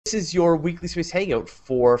is your Weekly Space Hangout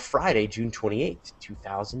for Friday, June 28th,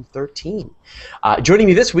 2013. Joining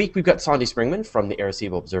me this week, we've got Sandy Springman from the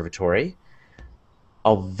Arecibo Observatory.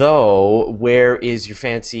 Although, where is your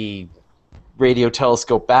fancy radio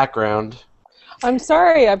telescope background? I'm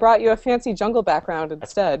sorry, I brought you a fancy jungle background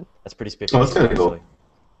instead. That's pretty spectacular, that's actually. cool.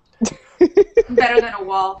 Better than a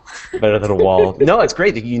wall. Better than a wall. No, it's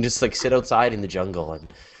great that you can just like sit outside in the jungle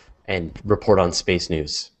and report on space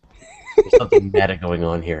news. There's something meta going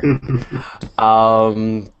on here.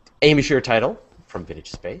 Amy Shear Title from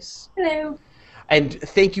Vintage Space. Hello. And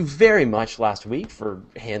thank you very much last week for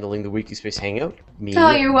handling the Weekly Space Hangout. Me.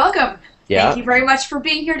 Oh, you're welcome. Yeah. Thank you very much for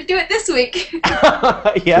being here to do it this week.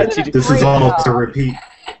 Yeah. This is almost a repeat.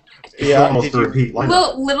 Yeah. Almost a repeat.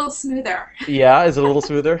 Little smoother. Yeah, is it a little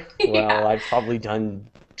smoother? Well, Yeah. I've probably done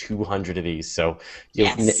 200 of these, so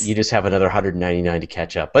Yes. you just have another 199 to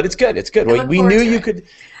catch up. But it's good. It's good. I look We forward knew to you it. could.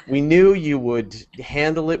 We knew you would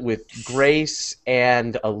handle it with grace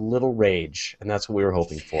and a little rage, and that's what we were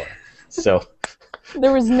hoping for. So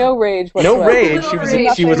There was no rage whatsoever. no rage. Little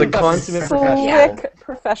She was a rage. consummate professional. Slick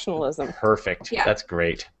professionalism. Perfect. Yeah. That's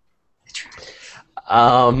great.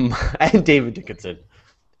 And David Dickinson,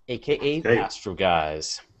 a.k.a. Hey. Astro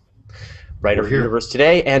Guys, writer We're for here. Universe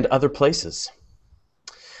Today and other places.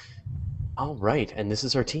 All right, and this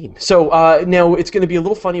is our team. So now it's going to be a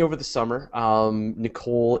little funny over the summer.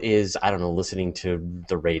 Nicole is, I don't know, listening to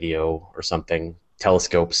the radio or something,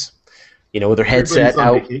 telescopes, with her headset Everybody's on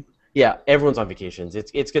out. vacation. Yeah, everyone's on vacations.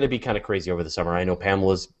 It's going to be kind of crazy over the summer. I know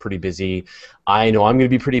Pamela's pretty busy. I know I'm going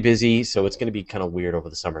to be pretty busy, so it's going to be kind of weird over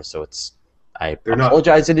the summer. So I They're not-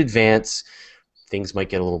 apologize in advance. Things might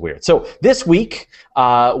get a little weird. So this week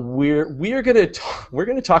we're going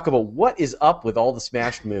to talk about what is up with all the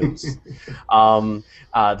smashed moons. The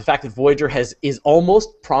fact that Voyager is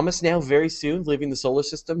almost promised now very soon leaving the solar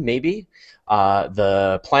system. Maybe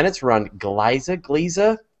the planets around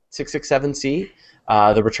Gliese 667c.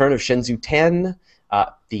 The return of Shenzhou 10,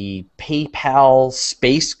 the PayPal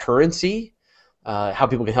space currency, how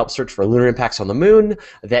people can help search for lunar impacts on the moon,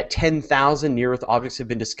 that 10,000 near-Earth objects have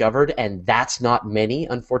been discovered, and that's not many,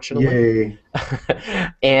 unfortunately. Yay.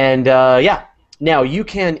 And now you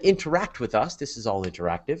can interact with us. This is all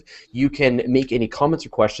interactive. You can make any comments or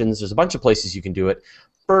questions. There's a bunch of places you can do it.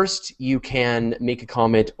 First, you can make a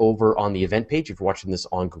comment over on the event page if you're watching this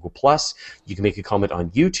on Google+. You can make a comment on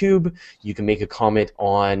YouTube. You can make a comment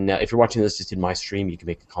on, if you're watching this just in my stream, you can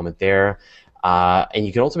make a comment there. And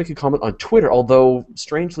you can also make a comment on Twitter, although,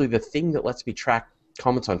 strangely, the thing that lets me track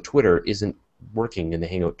comments on Twitter isn't working in the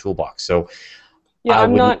Hangout toolbox. So, Yeah, I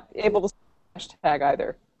I'm wouldn't- not able to hashtag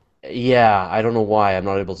either. yeah, I don't know why I'm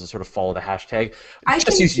not able to sort of follow the hashtag. I Just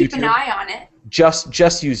can use keep YouTube. an eye on it. Just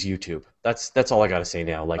use YouTube. That's all I gotta say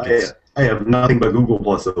now. Like it's I have nothing but Google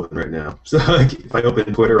Plus open right now. So if I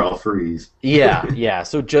open Twitter, I'll freeze. yeah.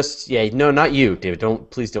 So no, not you,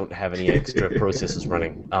 David. Please don't have any extra processes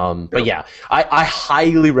running. But yeah, I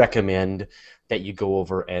highly recommend that you go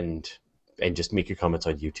over and just make your comments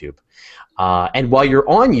on YouTube. And while you're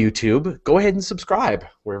on YouTube, go ahead and subscribe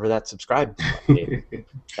wherever that subscribe button is.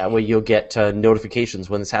 That way you'll get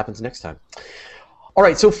notifications when this happens next time. All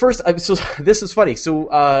right. So first, so this is funny. So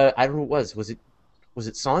I don't know who it was. Was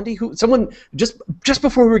it Sandy? Someone just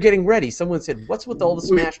before we were getting ready, someone said, "What's with all the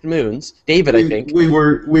smashed moons?" David, I think. We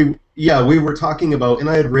were talking about, and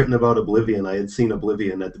I had written about Oblivion. I had seen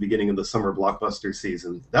Oblivion at the beginning of the summer blockbuster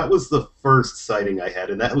season. That was the first sighting I had,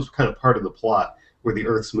 and that was kind of part of the plot where the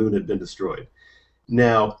Earth's moon had been destroyed.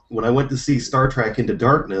 Now, when I went to see Star Trek Into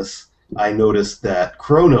Darkness, I noticed that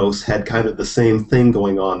Kronos had kind of the same thing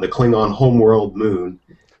going on, the Klingon homeworld moon.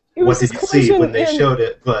 It What was did this you see when collision they in- showed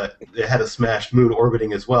it? But it had a smashed moon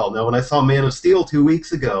orbiting as well. Now, when I saw Man of Steel 2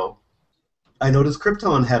 weeks ago, I noticed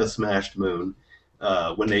Krypton had a smashed moon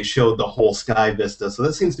when they showed the whole sky vista. So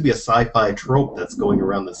that seems to be a sci-fi trope that's going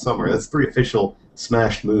around this summer. That's 3 official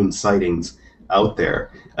smashed moon sightings out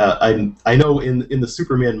there. I know in the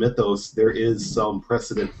Superman mythos there is some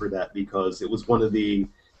precedent for that because it was one of the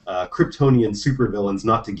Kryptonian supervillains,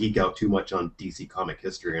 not to geek out too much on DC comic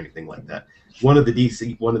history or anything like that. One of the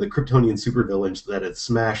Kryptonian supervillains that had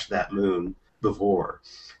smashed that moon before.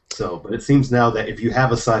 So, but it seems now that if you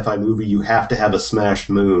have a sci-fi movie, you have to have a smashed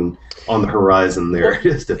moon on the horizon there.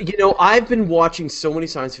 I've been watching so many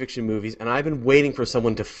science fiction movies, and I've been waiting for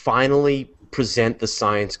someone to finally present the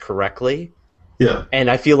science correctly. Yeah. And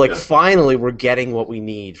I feel like finally we're getting what we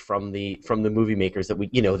need from the movie makers, that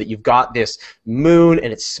that you've got this moon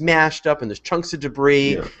and it's smashed up and there's chunks of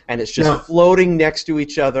debris and it's just floating next to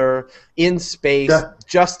each other in space,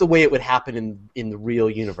 just the way it would happen in the real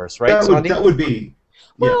universe, right, Sandy? That would be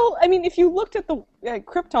Well, I mean, if you looked at the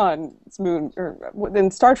Krypton's moon, or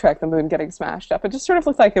in Star Trek, the moon getting smashed up, it just sort of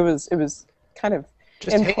looked like it was kind of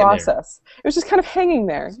Just in hanging process. It was just kind of hanging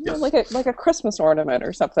there, you know, like a Christmas ornament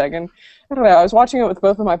or something. And I don't know. I was watching it with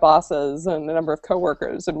both of my bosses and a number of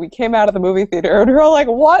coworkers, and we came out of the movie theater and we were all like,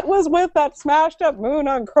 "What was with that smashed up moon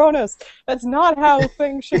on Cronus? That's not how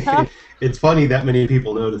things should happen." It's funny that many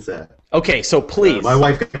people notice that. Okay, so please, My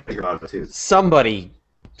wife got to hear about it too. somebody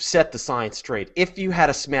set the science straight. If you had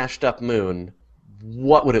a smashed up moon,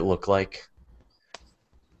 what would it look like?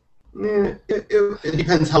 It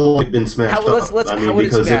depends how long it's been smashed up. I mean,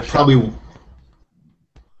 because it probably,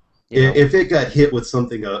 You know? if it got hit with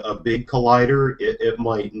something, a big collider, it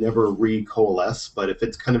might never recoalesce. But if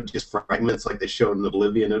it's kind of just fragments like they showed in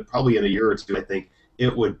Oblivion, probably in a year or two, I think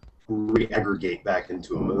it would re-aggregate back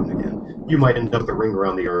into a moon again. You might end up with a ring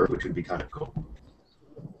around the Earth, which would be kind of cool.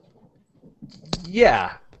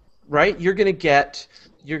 Yeah, right. You're gonna get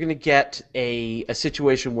a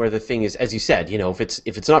situation where the thing is, as you said, you know, if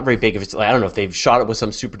it's not very big, if it's like, I don't know, if they've shot it with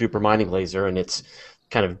some super duper mining laser and it's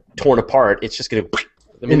kind of torn apart, it's just gonna.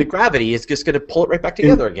 I mean, the gravity is just going to pull it right back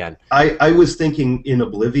together again. I was thinking in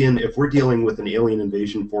Oblivion, if we're dealing with an alien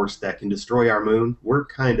invasion force that can destroy our moon, we're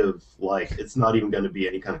kind of like, it's not even going to be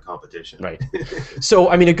any kind of competition. Right.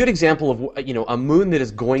 So, I mean, a good example of, you know, a moon that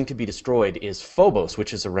is going to be destroyed is Phobos,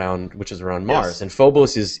 which is around Mars, Yes. and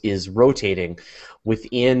Phobos is rotating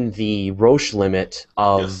within the Roche limit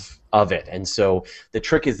of it, and so the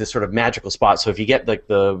trick is this sort of magical spot. So if you get like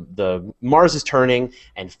the Mars is turning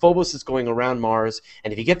and Phobos is going around Mars,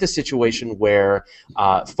 and if you get this situation where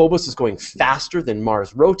Phobos is going faster than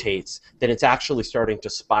Mars rotates, then it's actually starting to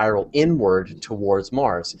spiral inward towards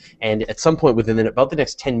Mars. And at some point within about the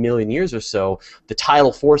next 10 million years or so, the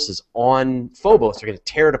tidal forces on Phobos are going to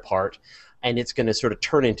tear it apart, and it's going to sort of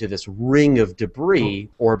turn into this ring of debris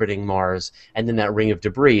orbiting Mars, and then that ring of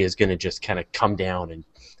debris is going to just kind of come down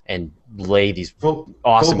and lay these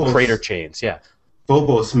awesome Phobos, crater chains. Yeah.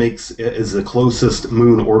 Phobos is the closest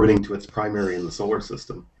moon orbiting to its primary in the solar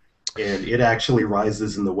system, and it actually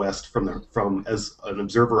rises in the west from as an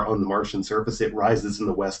observer on the Martian surface. It rises in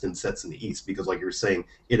the west and sets in the east because, like you're saying,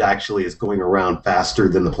 it actually is going around faster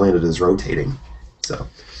than the planet is rotating. So.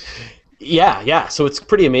 Yeah. So it's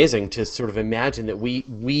pretty amazing to sort of imagine that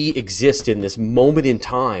we exist in this moment in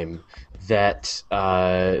time that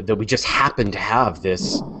we just happen to have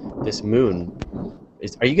this moon.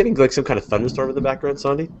 Are you getting like some kind of thunderstorm in the background,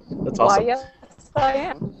 Sandy? That's awesome. Why, yes, I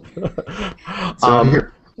am.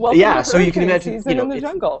 Yeah, so you can imagine, season in the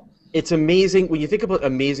jungle. It's amazing when you think about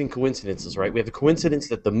amazing coincidences, right? We have the coincidence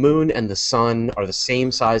that the moon and the sun are the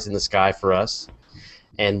same size in the sky for us,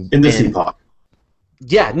 and in this epoch.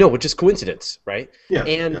 Yeah, no, it's just coincidence, right? Yeah.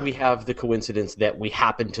 And we have the coincidence that we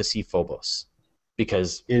happen to see Phobos,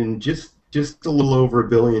 because in just a little over 1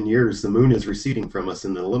 billion years, the moon is receding from us.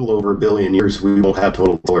 In a little over 1 billion years, we won't have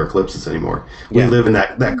total solar eclipses anymore. We live in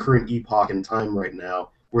that current epoch in time right now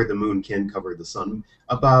where the moon can cover the sun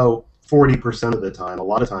about 40% of the time. A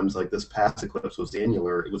lot of times, like this past eclipse was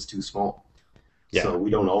annular, it was too small. Yeah. So we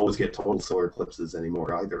don't always get total solar eclipses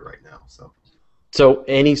anymore either right now. So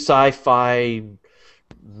any sci-fi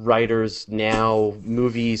writers now,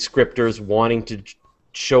 movie scripters wanting to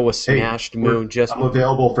show a smashed moon, I'm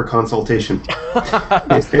available for consultation.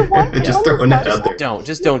 Just throwing that out there.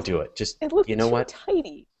 Don't do it. Just, it looked you know too what?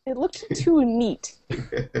 tidy. It looked too neat.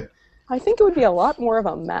 I think it would be a lot more of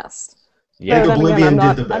a mess. Yeah, Oblivion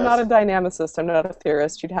did the best. I'm not a dynamicist. I'm not a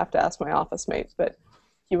theorist. You'd have to ask my office mate, but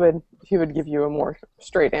he would give you a more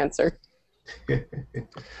straight answer.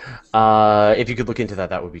 If you could look into that,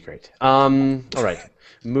 that would be great. All right,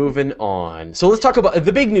 moving on. So let's talk about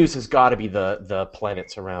the big news. Has got to be the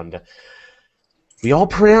planets around. We all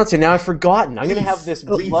pronounce it now. I've forgotten. I'm gonna have this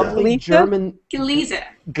lovely German Gliese.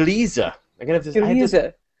 I'm gonna have this.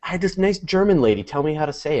 I had this nice German lady tell me how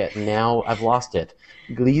to say it, and now I've lost it.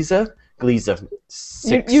 Gliese.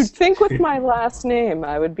 6. You'd think with my last name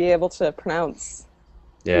I would be able to pronounce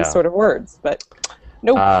these sort of words, but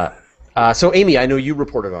nope. So Amy, I know you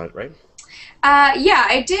reported on it, right? Yeah,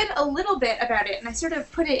 I did a little bit about it, and I sort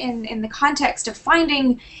of put it in the context of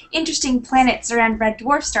finding interesting planets around red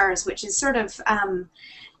dwarf stars, which is sort of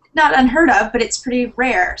not unheard of, but it's pretty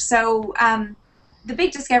rare. So the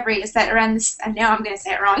big discovery is that around this, and now I'm going to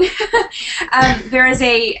say it wrong, there is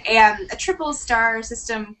a triple star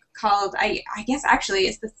system called, I guess actually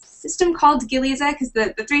it's the system called Gliese, because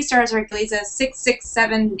the 3 stars are Gliese 6, 6,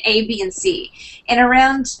 7, A, B, and C. And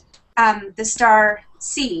around the star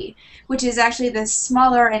C, which is actually the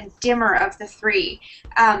smaller and dimmer of the 3,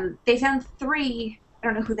 they found 3 I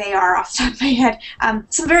don't know who they are off the top of my head.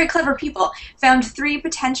 Some very clever people found 3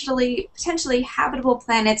 potentially habitable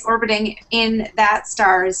planets orbiting in that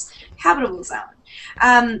star's habitable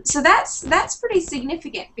zone. So that's pretty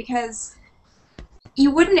significant because you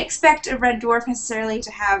wouldn't expect a red dwarf necessarily to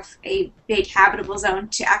have a big habitable zone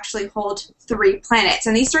to actually hold 3 planets,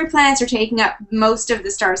 and these 3 planets are taking up most of the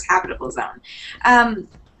star's habitable zone.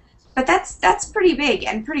 But that's pretty big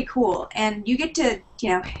and pretty cool, and you get to,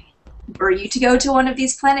 were you to go to one of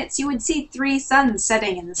these planets, you would see 3 suns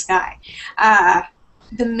setting in the sky.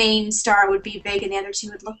 The main star would be big, and the other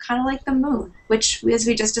 2 would look kind of like the moon, which, as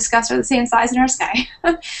we just discussed, are the same size in our sky.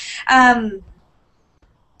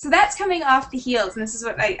 So that's coming off the heels, and this is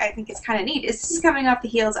what I think is kind of neat, is this is coming off the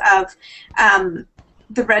heels of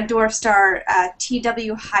the red dwarf star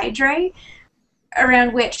TW Hydrae,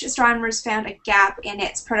 around which astronomers found a gap in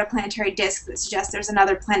its protoplanetary disk that suggests there's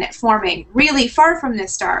another planet forming really far from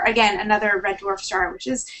this star. Again, another red dwarf star, which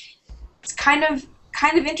is kind of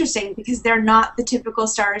interesting because they're not the typical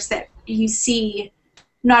stars that you see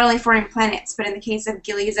not only forming planets, but in the case of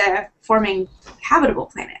Gliese, forming habitable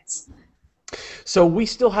planets. So we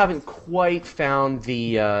still haven't quite found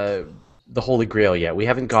the Holy Grail yet. We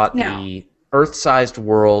haven't got the Earth-sized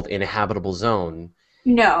world in a habitable zone.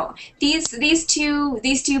 No, these two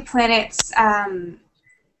planets, or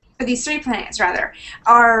these 3 planets rather,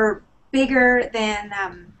 are bigger than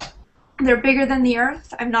they're bigger than the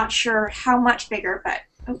Earth. I'm not sure how much bigger, but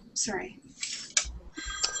sorry.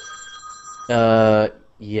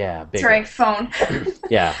 Yeah, bigger. Sorry, phone.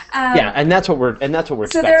 Yeah, yeah, and that's what we're expecting.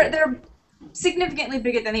 So they're significantly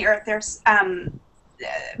bigger than the Earth. There's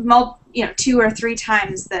 2 or 3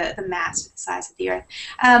 times the mass, the size of the Earth.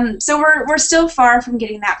 So we're still far from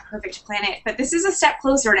getting that perfect planet, but this is a step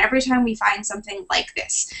closer. And every time we find something like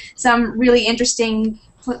this, some really interesting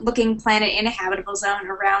looking planet in a habitable zone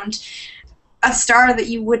around a star that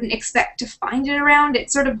you wouldn't expect to find it around,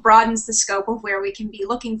 it sort of broadens the scope of where we can be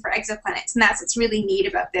looking for exoplanets. And that's what's really neat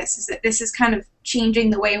about this, is that this is kind of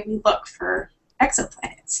changing the way we look for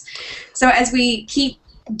exoplanets. So as we keep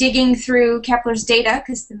digging through Kepler's data,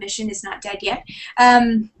 because the mission is not dead yet,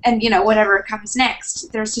 and whatever comes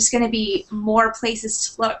next, there's just going to be more places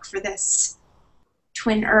to look for this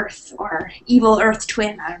twin Earth or evil Earth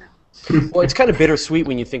twin. I don't know. Well, it's kind of bittersweet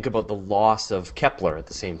when you think about the loss of Kepler at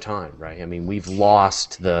the same time, right? I mean, we've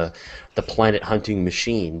lost the planet hunting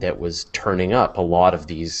machine that was turning up a lot of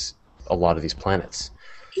these planets.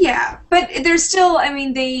 Yeah, but there's still,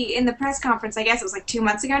 they, in the press conference, I guess it was like 2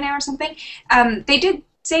 months ago now or something, they did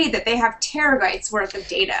say that they have terabytes worth of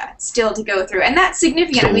data still to go through, and that's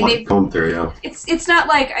significant. They've gone through, yeah. It's not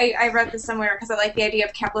like, I read this somewhere because I like the idea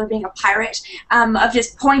of Kepler being a pirate, of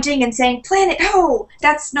just pointing and saying, planet, oh!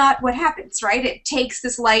 That's not what happens, right? It takes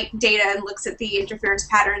this light data and looks at the interference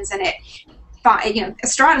patterns, and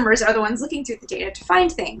astronomers are the ones looking through the data to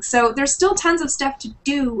find things. So there's still tons of stuff to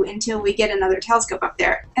do until we get another telescope up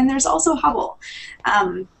there. And there's also Hubble.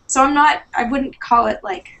 So I wouldn't call it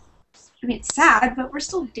it's sad, but we're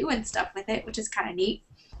still doing stuff with it, which is kind of neat.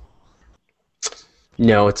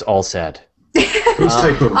 No, it's all sad. All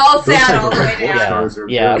sad all the way down.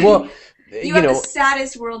 Yeah. Well, you have the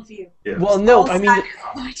saddest worldview. Yeah. Well, no, I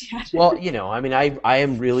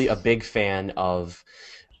am really a big fan of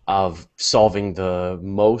solving the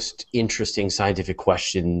most interesting scientific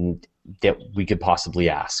question that we could possibly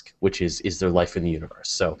ask, which is there life in the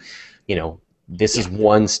universe? So, this is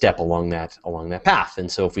one step along that path. And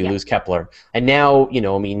so if we lose Kepler, and now,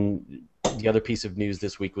 the other piece of news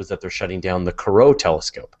this week was that they're shutting down the Corot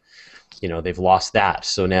telescope. They've lost that.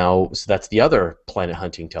 So that's the other planet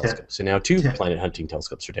hunting telescope. So now 2 planet hunting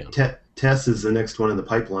telescopes are down. TESS is the next one in the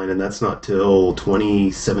pipeline, and that's not till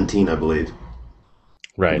 2017, I believe.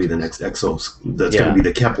 Right. Will be the next EXOS. That's going to be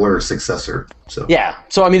the Kepler successor. So yeah.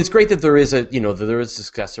 So it's great that there is a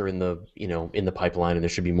successor in the pipeline, and there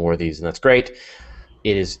should be more of these, and that's great.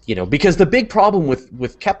 It is, because the big problem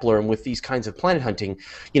with Kepler and with these kinds of planet hunting,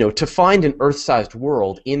 to find an Earth-sized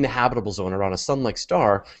world in the habitable zone around a sun-like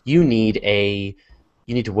star, you need to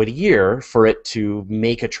wait a year for it to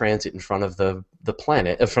make a transit in front of the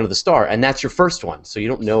planet, in front of the star, and that's your first one. So you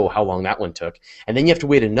don't know how long that one took, and then you have to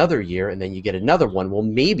wait another year, and then you get another one. Well,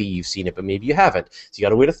 maybe you've seen it, but maybe you haven't. So you got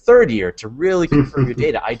to wait a third year to really confirm your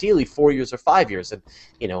data. Ideally, 4 years or 5 years, and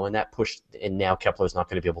and that pushed. And now Kepler's not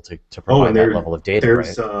going to be able to provide that level of data.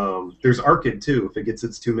 There's right? There's Arcid too. If it gets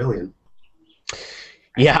its 2 million.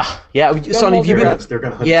 Yeah. Sonny, have you been?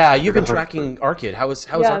 You've been tracking Arcid. How is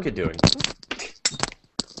Arcid doing?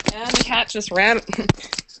 And the cat just ran.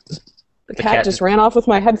 The cat just ran off with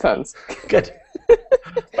my headphones. Good.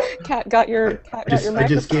 Cat got your. I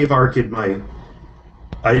just gave Arcid my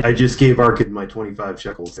I just gave Arkad my 25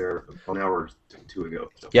 shekels there an hour or two ago.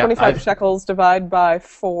 So. Yeah, 25 shekels divide by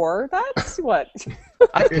 4. That's what?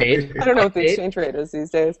 I paid. I don't know what the exchange rate is these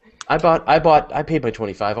days. I paid my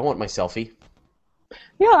 25. I want my selfie.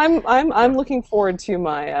 Yeah, I'm looking forward to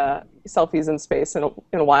my selfies in space in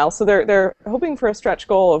a while. So they're hoping for a stretch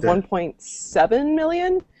goal of 1.7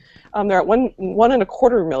 million. They're at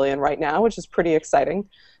 1.25 million right now, which is pretty exciting.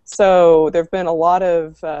 So there've been a lot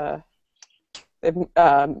of they've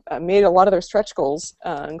made a lot of their stretch goals,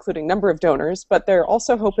 including number of donors, but they're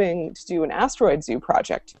also hoping to do an asteroid zoo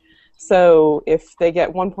project. So if they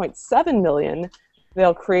get 1.7 million,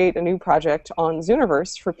 they'll create a new project on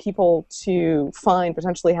Zooniverse for people to find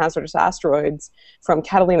potentially hazardous asteroids from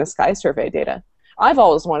Catalina Sky Survey data. I've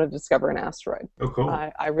always wanted to discover an asteroid. Oh, cool.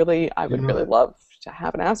 I would really love to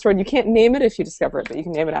have an asteroid. You can't name it if you discover it, but you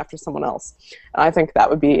can name it after someone else. And I think that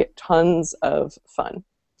would be tons of fun.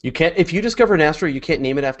 You can't, if you discover an asteroid, you can't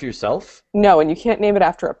name it after yourself? No, and you can't name it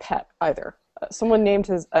after a pet either. Someone named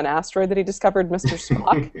an asteroid that he discovered Mr.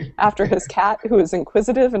 Spock after his cat, who was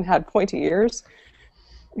inquisitive and had pointy ears.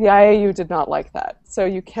 The IAU did not like that. So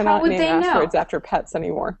you cannot name asteroids after pets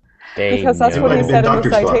anymore. Because that's what he said in the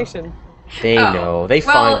citation. They know. They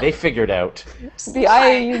figured out. The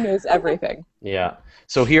IAU knows everything. Yeah.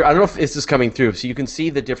 So here, I don't know if this is coming through. So you can see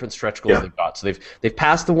the different stretch goals they've got. So they've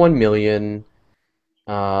passed the 1 million.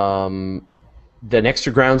 An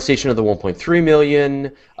extra ground station of the 1.3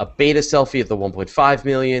 million, a beta selfie at the 1.5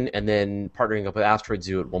 million, and then partnering up with Asteroid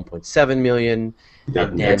Zoo at 1.7 million. Yeah,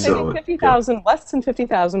 and then, less than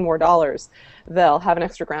 $50,000 more dollars, they'll have an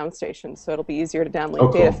extra ground station, so it'll be easier to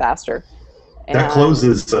download data faster. That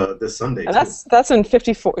closes this Sunday. And that's in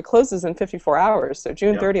 54. It closes in 54 hours, so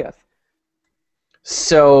June 30th.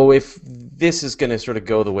 So if this is going to sort of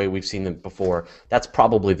go the way we've seen them before, that's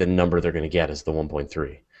probably the number they're going to get is the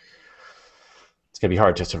 1.3. It's going to be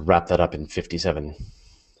hard just to wrap that up in 57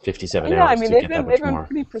 hours. Yeah, I mean, they've been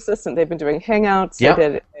pretty persistent. They've been doing Hangouts. They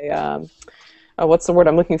did a, what's the word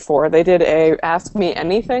I'm looking for? They did a Ask Me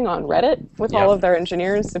Anything on Reddit with all of their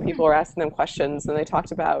engineers, so people were asking them questions, and they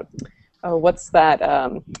talked about, what's that,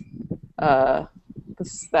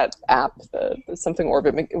 that app, something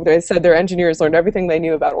orbit. They said their engineers learned everything they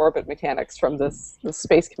knew about orbit mechanics from the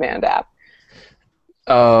Space Command app.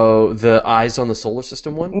 Oh, the Eyes on the Solar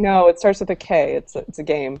System one? No, it starts with a K. It's a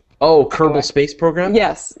game. Oh, Kerbal Space Program?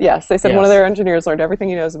 Yes. They said one of their engineers learned everything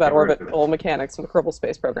he knows about orbital mechanics from the Kerbal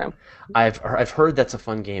Space Program. I've heard that's a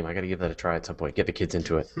fun game. I got to give that a try at some point. Get the kids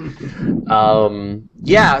into it.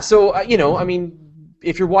 So I mean,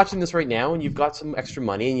 if you're watching this right now and you've got some extra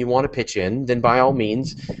money and you want to pitch in, then by all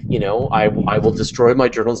means, I will destroy my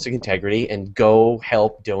journalistic integrity and go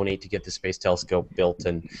help donate to get the Space Telescope built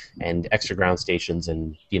and extra ground stations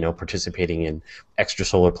and participating in extra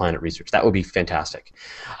solar planet research. That would be fantastic.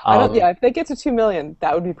 If they get to 2 million,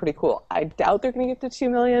 that would be pretty cool. I doubt they're going to get to 2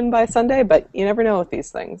 million by Sunday, but you never know with these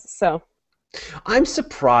things. So I'm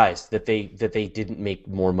surprised that they didn't make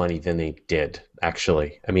more money than they did,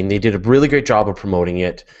 actually. I mean, they did a really great job of promoting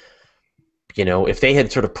it. If they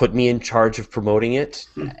had sort of put me in charge of promoting it,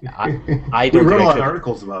 I don't. We wrote a lot of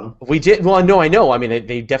articles about them. We did. Well, no, I know. I mean,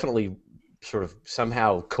 they definitely sort of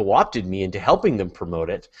somehow co-opted me into helping them promote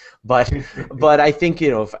it. But I think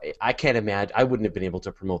if I can't imagine, I wouldn't have been able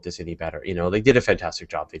to promote this any better. They did a fantastic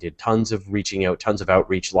job. They did tons of reaching out, tons of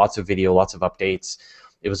outreach, lots of video, lots of updates.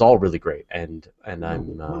 It was all really great, and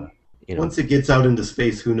I'm once it gets out into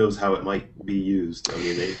space, who knows how it might be used? I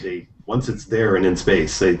mean, they once it's there and in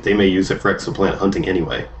space, they may use it for exoplanet hunting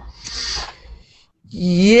anyway.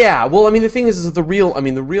 Yeah, well, I mean, the thing is the real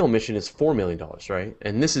mission is $4 million, right?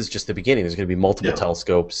 And this is just the beginning. There's going to be multiple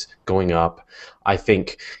telescopes going up. I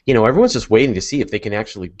think, everyone's just waiting to see if they can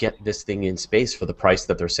actually get this thing in space for the price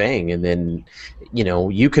that they're saying. And then,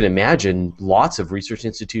 you can imagine lots of research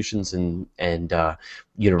institutions and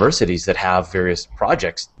universities that have various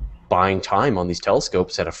projects buying time on these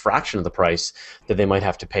telescopes at a fraction of the price that they might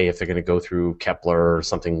have to pay if they're going to go through Kepler or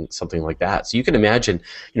something like that. So you can imagine,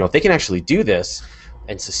 if they can actually do this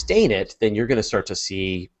and sustain it, then you're going to start to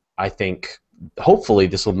see, I think, hopefully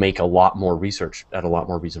this will make a lot more research at a lot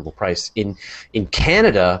more reasonable price. In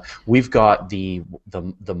Canada, we've got the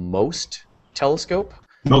MOST telescope.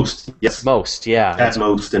 MOST, yes. MOST, yeah. At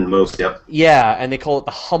MOST and MOST, yep. Yeah, and they call it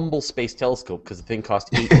the Hubble Space Telescope because the thing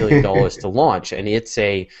cost $8 million to launch, and it's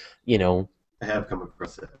a, I have come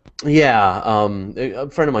across it. Yeah, a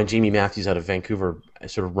friend of mine, Jamie Matthews, out of Vancouver,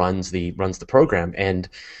 sort of runs the program, and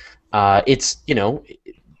it's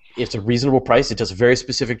it's a reasonable price. It does a very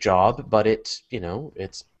specific job, but it's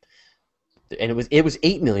and it was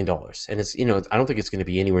 $8 million, and it's I don't think it's going to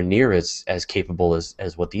be anywhere near as capable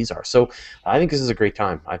as what these are. So I think this is a great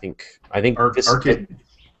time. I think Arcade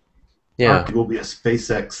yeah will be a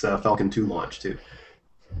SpaceX Falcon 2 launch too.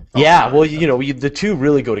 yeah. Well, the two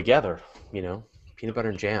really go together. Peanut butter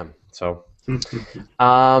and jam. So.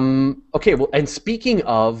 Okay, well, and speaking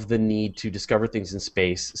of the need to discover things in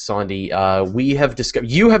space, Sandy, you have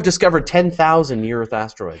discovered 10,000 near-Earth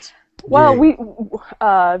asteroids. Well,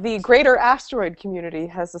 the greater asteroid community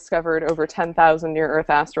has discovered over 10,000 near-Earth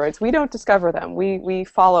asteroids. We don't discover them. We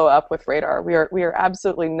follow up with radar. We are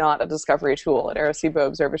absolutely not a discovery tool at Arecibo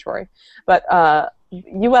Observatory. But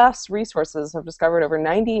U.S. resources have discovered over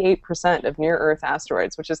 98% of near-Earth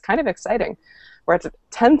asteroids, which is kind of exciting. We're at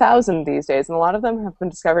 10,000 these days, and a lot of them have been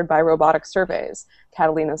discovered by robotic surveys.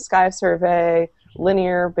 Catalina's Sky Survey,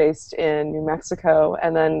 Linear, based in New Mexico,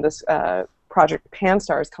 and then this Project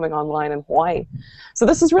Pan-STARRS is coming online in Hawaii. So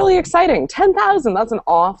this is really exciting. 10,000, that's an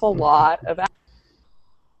awful lot of...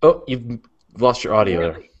 Oh, you've lost your audio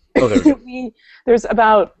there. Oh, there we go. There's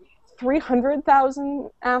about 300,000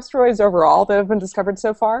 asteroids overall that have been discovered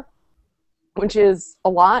so far, which is a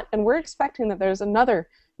lot, and we're expecting that there's another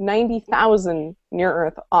 90,000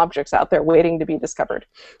 near-Earth objects out there waiting to be discovered.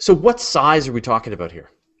 So what size are we talking about here?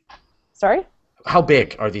 Sorry? How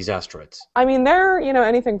big are these asteroids? I mean, they're,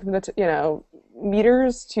 anything from the,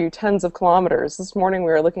 meters to tens of kilometers. This morning we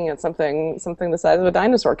were looking at something the size of a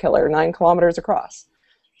dinosaur killer, 9 kilometers across.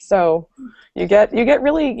 So you get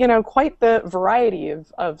really, quite the variety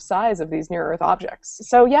of size of these near-Earth objects.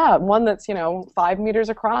 So yeah, one that's, 5 meters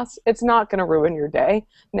across, it's not going to ruin your day.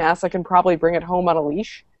 NASA can probably bring it home on a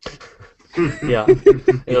leash. Yeah.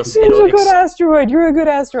 You're a good asteroid. You're a good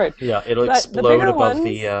asteroid. Yeah, it'll explode above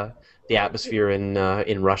the atmosphere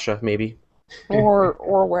in Russia, maybe.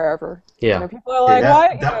 Or wherever. Yeah. People are like,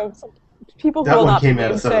 why? People who will not be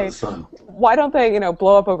named say, why don't they,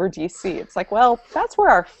 blow up over DC? It's like, well, that's where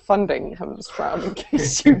our funding comes from, in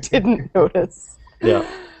case you didn't notice. Yeah.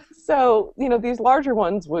 So, these larger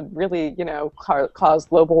ones would really, cause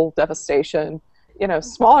global devastation.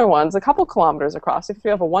 Smaller ones, a couple kilometers across. If you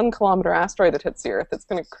have a 1 kilometer asteroid that hits the Earth, it's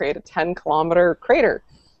going to create a 10 kilometer crater.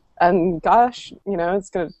 And gosh, it's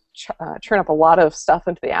going to churn up a lot of stuff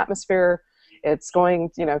into the atmosphere. It's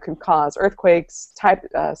going, can cause earthquakes,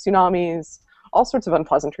 tsunamis, all sorts of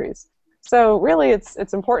unpleasantries. So really,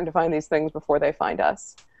 it's important to find these things before they find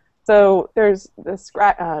us. So there's this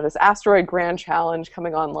asteroid grand challenge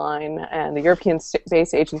coming online, and the European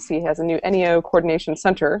Space Agency has a new NEO coordination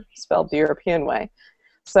center, spelled the European way.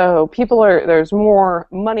 So there's more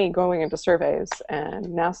money going into surveys, and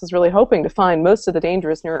NASA's really hoping to find most of the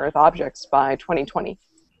dangerous near-Earth objects by 2020.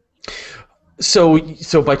 So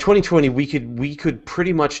by 2020, we could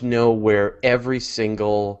pretty much know where every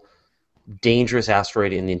single dangerous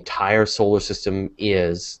asteroid in the entire solar system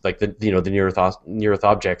is, like the near-Earth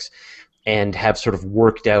objects, and have sort of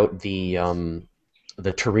worked out the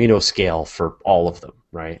Torino scale for all of them,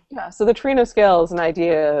 right? Yeah. So the Torino scale is an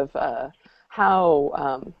idea of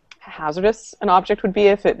how hazardous an object would be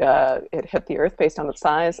if it hit the Earth based on its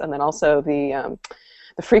size, and then also the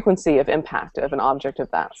frequency of impact of an object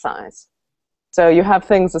of that size. So you have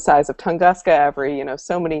things the size of Tunguska every,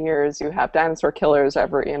 so many years. You have dinosaur killers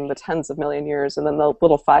every in the tens of million years, and then the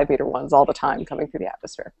little 5-meter ones all the time coming through the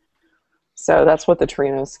atmosphere. So that's what the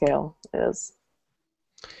Torino scale is.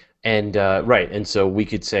 And right, and so we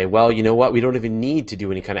could say, well, you know what? We don't even need to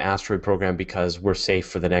do any kind of asteroid program because we're safe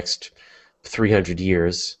for the next 300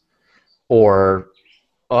 years. Or,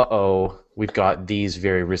 we've got these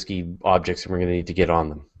very risky objects, and we're going to need to get on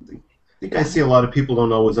them. I think I see a lot of people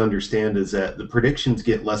don't always understand is that the predictions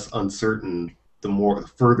get less uncertain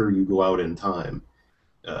the further you go out in time,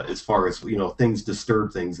 as far as things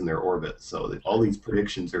disturb things in their orbit. So all these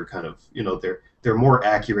predictions are kind of they're more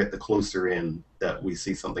accurate the closer in that we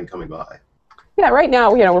see something coming by. Yeah, right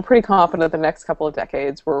now we're pretty confident the next couple of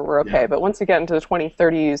decades we're okay. Yeah. But once you get into the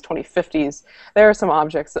 2030s, 2050s, there are some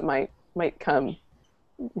objects that might come,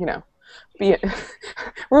 be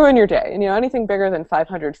ruin your day. And anything bigger than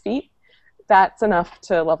 500 feet. That's enough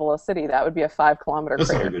to level a city. That would be a 5-kilometer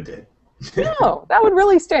crater. That's not a good day. No, that would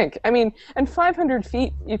really stink. I mean, and 500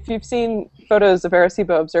 feet, if you've seen photos of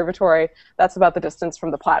Arecibo Observatory, that's about the distance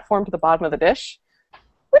from the platform to the bottom of the dish,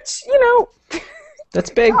 which, that's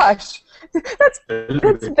big. Gosh,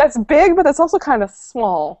 that's big, but that's also kind of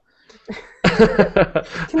small.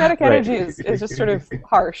 Kinetic energy is just sort of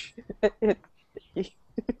harsh.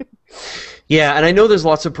 Yeah, and I know there's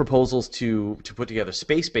lots of proposals to put together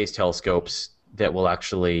space-based telescopes that will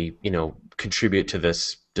actually, contribute to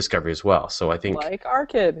this discovery as well. So I think like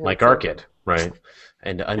ARCID. Like ARCID, right?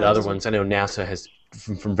 And other ones. I know NASA has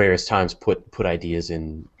from various times put ideas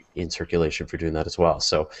in circulation for doing that as well.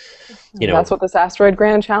 So, that's what this Asteroid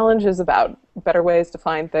Grand Challenge is about: better ways to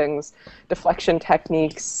find things, deflection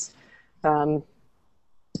techniques, sort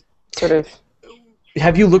of.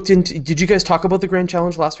 Have you looked into? Did you guys talk about the Grand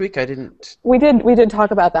Challenge last week? I didn't. We did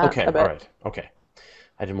talk about that. Okay, a bit. all right, okay.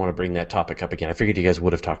 I didn't want to bring that topic up again. I figured you guys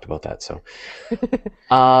would have talked about that. So,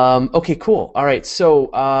 okay, cool. All right.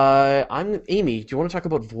 So, I'm Amy. Do you want to talk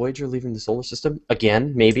about Voyager leaving the solar system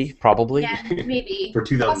again? Maybe, probably. Yeah, maybe. For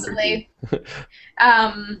 2013.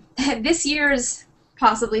 Possibly. This year's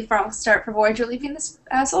possibly false start for Voyager leaving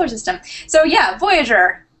the solar system. So yeah,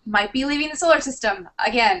 Voyager might be leaving the solar system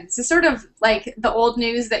again. So sort of like the old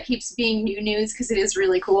news that keeps being new news because it is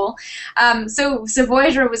really cool. So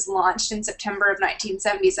Voyager was launched in September of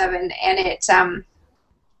 1977, and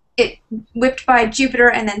it whipped by Jupiter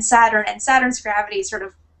and then Saturn, and Saturn's gravity sort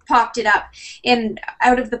of popped it up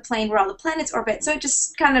out of the plane where all the planets orbit. So it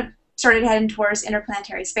just kind of started heading towards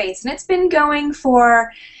interplanetary space, and it's been going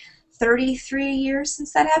for 33 years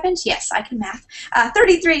since that happened. Yes, I can math.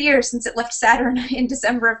 33 years since it left Saturn in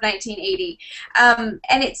December of 1980.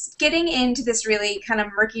 And it's getting into this really kind of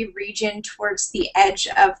murky region towards the edge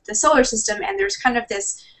of the solar system, and there's kind of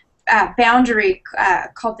this boundary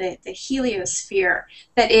called the heliosphere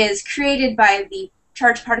that is created by the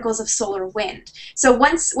charged particles of solar wind. So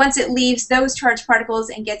once it leaves those charged particles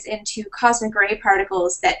and gets into cosmic ray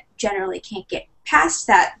particles that generally can't get past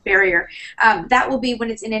that barrier, that will be when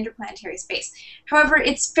it's in interplanetary space. However,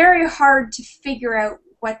 it's very hard to figure out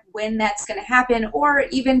when that's going to happen, or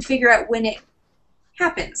even figure out when it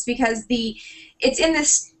happens, because it's in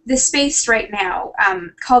this space right now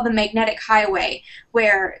called the magnetic highway,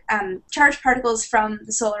 where charged particles from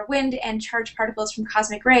the solar wind and charged particles from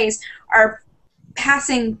cosmic rays are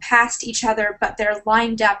passing past each other, but they're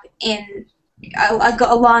lined up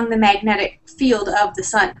along the magnetic field of the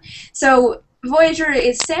sun. So Voyager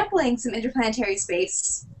is sampling some interplanetary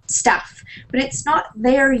space stuff, but it's not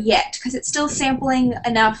there yet because it's still sampling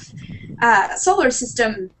enough solar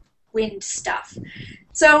system wind stuff.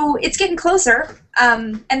 So it's getting closer,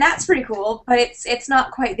 and that's pretty cool, but it's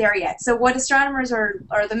not quite there yet. So what astronomers or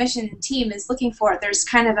the mission team is looking for, there's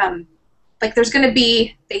kind of there's going to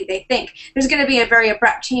be, they think, there's going to be a very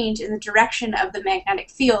abrupt change in the direction of the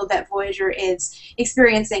magnetic field that Voyager is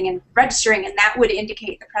experiencing and registering, and that would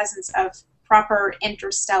indicate the presence of proper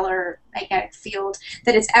interstellar magnetic field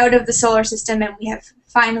that is out of the solar system, and we have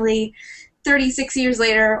finally, 36 years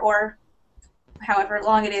later, or however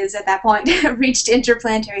long it is at that point, reached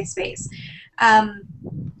interplanetary space.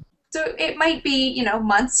 So it might be,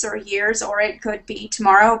 months or years, or it could be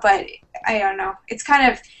tomorrow, but I don't know. It's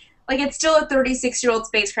kind of it's still a 36-year-old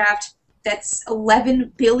spacecraft that's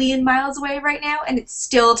 11 billion miles away right now, and it's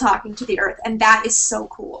still talking to the Earth, and that is so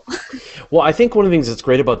cool. Well, I think one of the things that's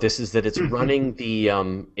great about this is that it's running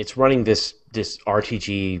this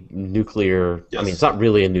RTG nuclear. Yes. I mean, it's not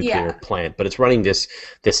really a nuclear plant, but it's running this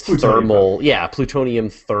plutonium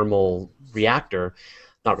thermal reactor.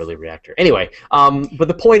 Not really a reactor. Anyway, but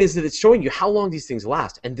the point is that it's showing you how long these things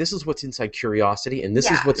last, and this is what's inside Curiosity, and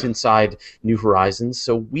this is what's inside New Horizons.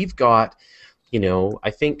 So we've got,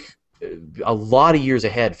 I think, a lot of years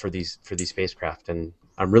ahead for these spacecraft, and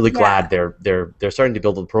I'm really glad they're starting to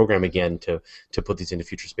build the program again to put these into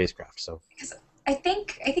future spacecraft. So because I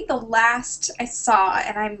think the last I saw,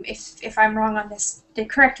 and if I'm wrong on this, to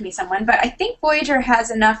correct me someone, but I think Voyager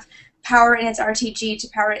has enough power in its RTG to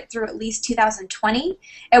power it through at least 2020,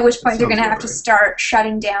 at which point they're going to have to start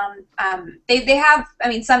shutting down. They have,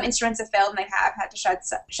 some instruments have failed and they have had to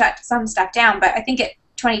shut some stuff down, but I think at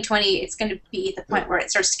 2020 it's going to be the point where it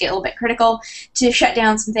starts to get a little bit critical to shut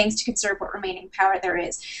down some things to conserve what remaining power there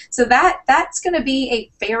is. So that's going to be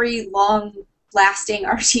a very long-lasting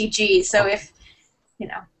RTG. So if,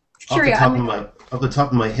 off the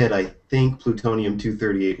top of my head, I think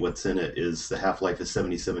plutonium-238, what's in it, is the half-life is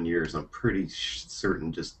 77 years. I'm pretty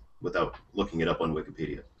certain, just without looking it up on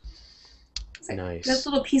Wikipedia. Nice. That's a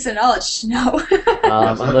little piece of knowledge to know.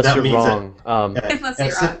 Unless you're wrong. Unless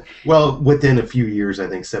you're wrong. Well, within a few years, I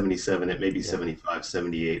think 77, it may be 75,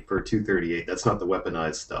 78 for 238. That's not the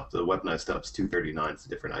weaponized stuff. The weaponized stuff's 239. It's a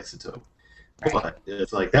different isotope. Right. But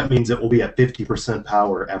it's that means it will be at 50%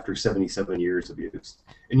 power after 77 years of use.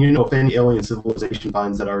 And if any alien civilization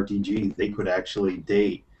finds that RTG, they could actually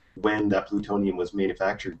date when that plutonium was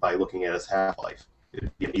manufactured by looking at its half-life. It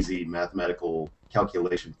would be an easy mathematical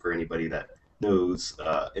calculation for anybody that knows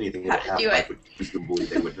anything about half-life, which presumably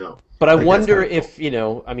they would know. But I wonder if,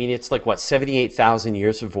 it's 78,000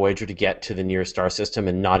 years for Voyager to get to the nearest star system,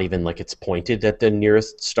 and not even it's pointed at the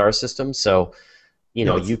nearest star system. So,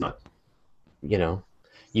 No, it's not.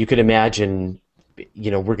 You could imagine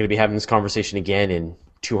we're going to be having this conversation again in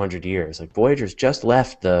 200 years. Like, Voyager's just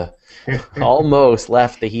almost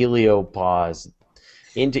left the heliopause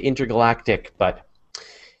into intergalactic, but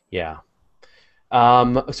yeah.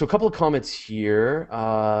 So a couple of comments here.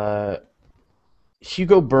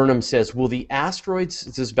 Hugo Burnham says, will the asteroids,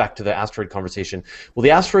 this is back to the asteroid conversation, will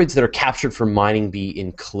the asteroids that are captured for mining be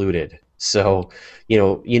included? So,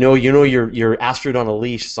 your asteroid on a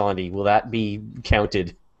leash, Sandy, will that be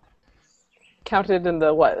counted? Counted in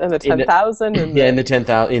the what? In the 10,000? Yeah, in the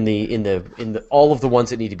 10,000, in the all of the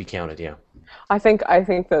ones that need to be counted, yeah. I think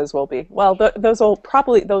those will be. Well, those will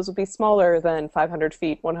be smaller than 500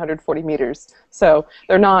 feet, 140 meters. So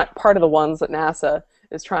they're not part of the ones that NASA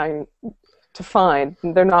is trying to find.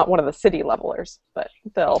 They're not one of the city levelers, but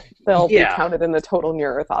they'll be counted in the total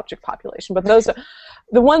near-Earth object population. But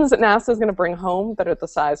the ones that NASA is going to bring home that are the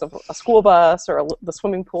size of a school bus or the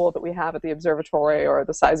swimming pool that we have at the observatory or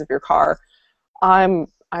the size of your car, I'm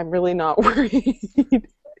really not worried.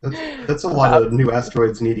 That's a lot of new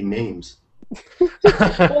asteroids needing names.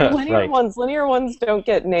 Well, linear ones don't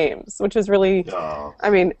get names, which is really. Oh. I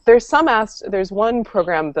mean, there's one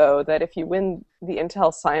program though that if you win the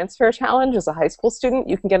Intel Science Fair Challenge as a high school student,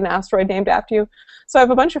 you can get an asteroid named after you. So I have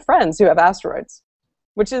a bunch of friends who have asteroids,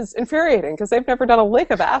 which is infuriating because they've never done a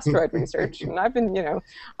lick of asteroid research, and I've been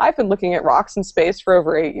looking at rocks in space for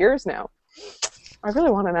over 8 years now. I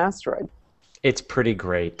really want an asteroid. It's pretty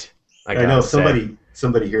great. I know somebody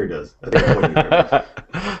here does.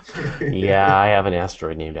 Yeah, I have an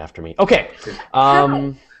asteroid named after me. Okay.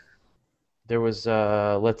 There was,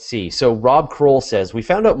 let's see. So Rob Kroll says, we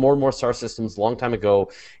found out more and more star systems a long time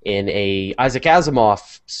ago in a Isaac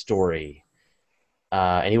Asimov story.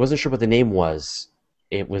 And he wasn't sure what the name was.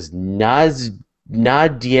 It was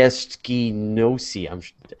Nadyevsky Nosy.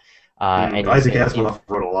 Isaac Asimov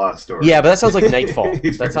wrote a lot of stories. Yeah, but that sounds like Nightfall.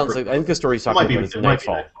 That sounds like, I think the story he's talking about is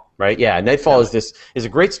Nightfall. Right? Yeah, Nightfall is a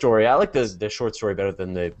great story. I like the short story better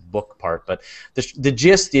than the book part, but the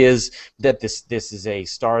gist is that this is a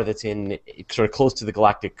star that's in sort of close to the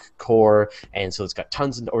galactic core, and so it's got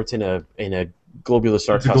it's in a globular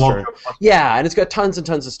star cluster. Yeah, and it's got tons and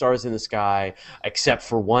tons of stars in the sky, except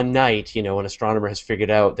for one night, an astronomer has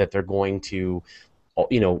figured out that they're going to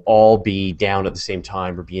all be down at the same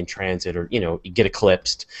time or be in transit or get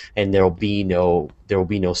eclipsed, and there will be no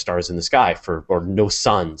stars in the sky or no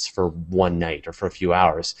suns for one night or for a few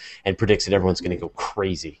hours, and predicts that everyone's going to go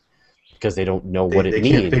crazy because they don't know what it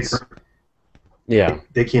means.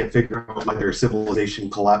 They can't figure out why their civilization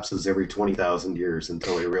collapses every 20,000 years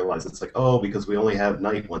until they realize it's like, oh, because we only have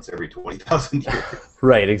night once every 20,000 years.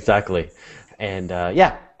 Right, exactly. And I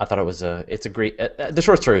thought it's a great. The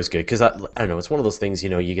short story was good because I don't know. It's one of those things,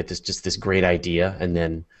 you get this great idea, and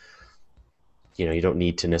then you don't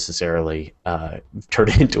need to necessarily turn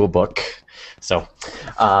it into a book. So,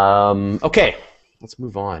 okay, let's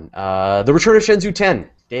move on. The Return of Shenzhou 10,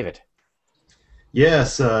 David.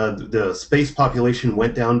 Yes, the space population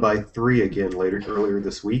went down by 3 again earlier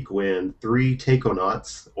this week when 3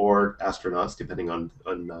 takonauts or astronauts, depending on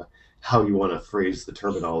how you want to phrase the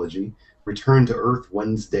terminology, returned to Earth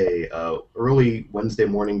Wednesday, early Wednesday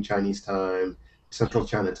morning Chinese time, Central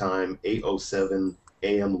China time, 8:07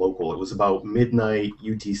 a.m. local. It was about midnight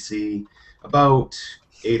UTC, about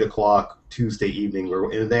 8 o'clock Tuesday evening,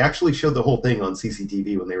 and they actually showed the whole thing on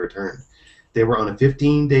CCTV when they returned. They were on a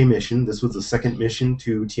 15-day mission. This was the second mission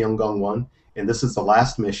to Tiangong-1, and this is the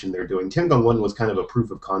last mission they're doing. Tiangong-1 was kind of a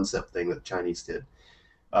proof of concept thing that the Chinese did,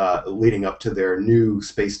 leading up to their new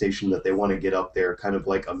space station that they want to get up there, kind of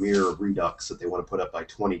like a Mir Redux that they want to put up by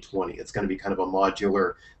 2020. It's going to be kind of a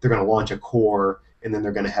modular, they're going to launch a core, and then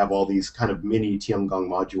they're going to have all these kind of mini Tiangong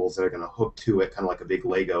modules that are going to hook to it, kind of like a big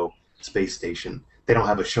Lego space station. They don't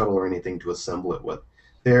have a shuttle or anything to assemble it with.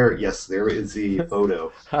 There is the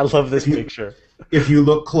photo. I love this picture. If you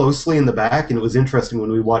look closely in the back, and it was interesting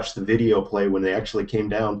when we watched the video play when they actually came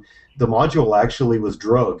down, the module actually was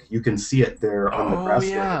drug. You can see it there on the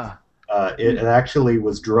grassland. Yeah. It actually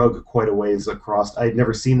was drug quite a ways across. I'd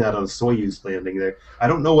never seen that on a Soyuz landing there. I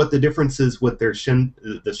don't know what the difference is with their the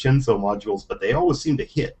Shenzhou modules, but they always seem to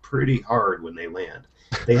hit pretty hard when they land.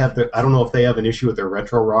 They have I don't know if they have an issue with their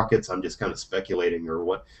retro rockets. I'm just kind of speculating or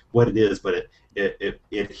what it is, but it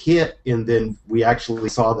hit, and then we actually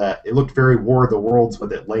saw that it looked very War of the Worlds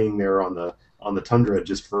with it laying there on on the tundra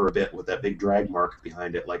just for a bit with that big drag mark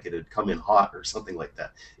behind it, like it had come in hot or something like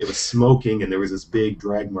that. It was smoking, and there was this big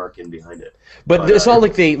drag mark in behind it. But it's not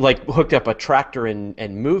like they hooked up a tractor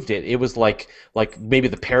and moved it. It was like maybe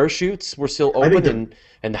the parachutes were still open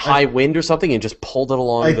and high wind or something, and just pulled it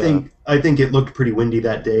along. I think it looked pretty windy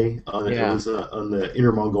that day. Yeah. It was on the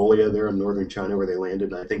Inner Mongolia there in northern China where they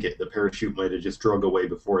landed. And I think the parachute might have just drug away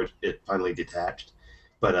before it finally detached.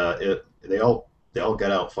 But they all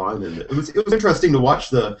got out fine, and it was interesting to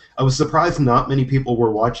watch. I was surprised not many people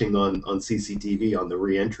were watching on CCTV on the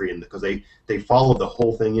re-entry, and because they followed the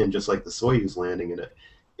whole thing in just like the Soyuz landing in it.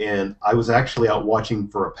 And I was actually out watching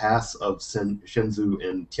for a pass of Shenzhou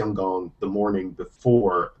and Tiangong the morning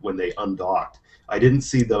before when they undocked. I didn't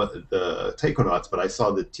see the taikonauts, but I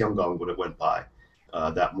saw the Tiangong when it went by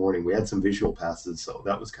that morning. We had some visual passes, so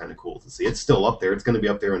that was kind of cool to see. It's still up there. It's going to be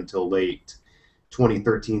up there until late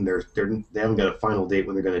 2013. They haven't got a final date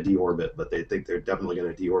when they're going to deorbit, but they think they're definitely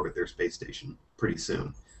going to deorbit their space station pretty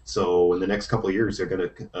soon. So in the next couple of years, they're going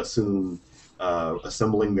to assume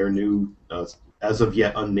assembling their new as of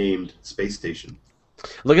yet unnamed space station.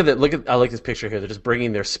 Look at I like this picture here. They're just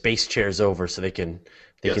bringing their space chairs over so they can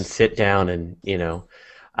sit down, and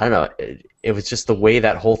I don't know. It was just the way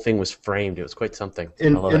that whole thing was framed. It was quite something.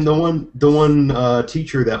 And the one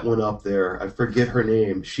teacher that went up there, I forget her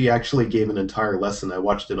name. She actually gave an entire lesson. I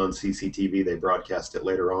watched it on CCTV. They broadcast it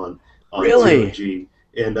later on Really? G.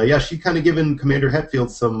 And yeah, she kind of given Commander Hetfield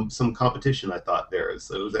some competition, I thought, there.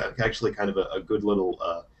 So it was actually kind of a good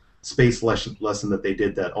little space lesson that they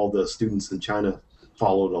did, that all the students in China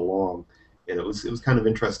followed along. And it was kind of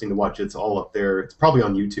interesting to watch. It's all up there. It's probably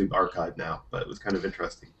on YouTube archived now, but it was kind of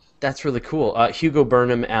interesting. That's really cool. Hugo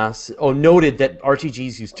Burnham noted that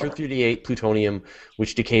RTGs use 238 plutonium,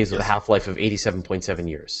 which decays with a half-life of 87.7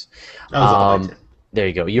 years. That was off by 10. There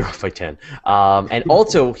you go. You're off by 10. And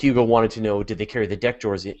also, Hugo wanted to know, did they carry the deck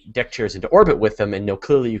chairs into orbit with them? And no,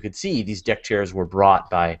 clearly you could see these deck chairs were brought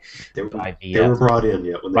by they were brought in,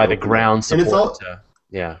 yeah, by the ground support.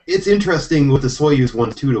 And it's interesting with the Soyuz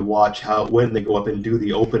ones too to watch when they go up and do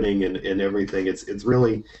the opening and everything. It's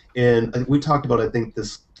really, and we talked about, I think,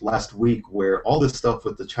 this last week, where all this stuff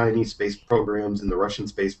with the Chinese space programs and the Russian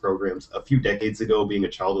space programs a few decades ago, being a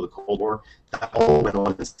child of the Cold War, that all went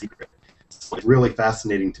on in secret. So it's really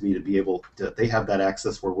fascinating to me to be able to. They have that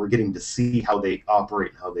access where we're getting to see how they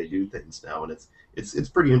operate and how they do things now, and it's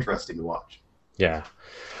pretty interesting to watch. Yeah.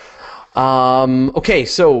 Okay,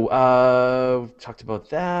 so we talked about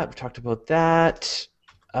that.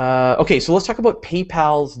 Okay, so let's talk about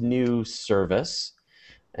PayPal's new service,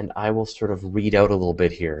 and I will sort of read out a little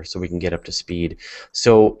bit here so we can get up to speed.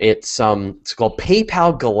 So it's called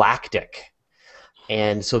PayPal Galactic.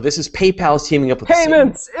 And so this is PayPal's teaming up with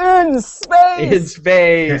payments in space. In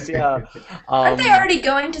space, yeah. Aren't they already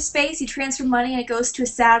going to space? You transfer money and it goes to a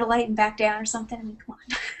satellite and back down or something. I mean, come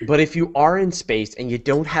on. But if you are in space and you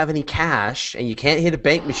don't have any cash and you can't hit a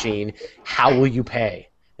bank machine, how will you pay?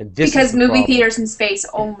 And this because movie theaters in space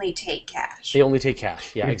only take cash. They only take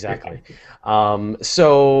cash. Yeah, exactly.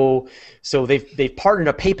 So they've partnered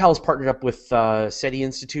up. PayPal's partnered up with SETI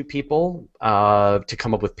Institute people to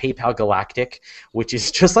come up with PayPal Galactic, which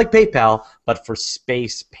is just like PayPal but for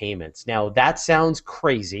space payments. Now that sounds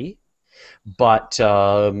crazy, but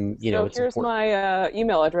it's here's important. my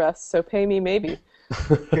email address. So pay me maybe.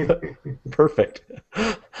 Perfect.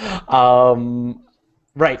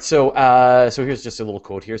 Right, so here's just a little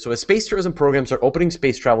quote here. So as space tourism programs are opening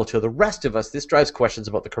space travel to the rest of us, this drives questions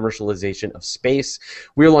about the commercialization of space.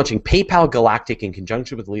 We are launching PayPal Galactic in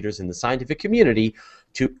conjunction with leaders in the scientific community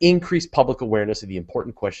to increase public awareness of the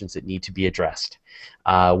important questions that need to be addressed.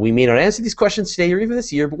 We may not answer these questions today or even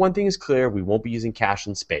this year, but one thing is clear, we won't be using cash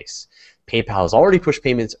in space. PayPal has already pushed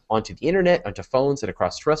payments onto the internet, onto phones, and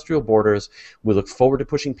across terrestrial borders. We look forward to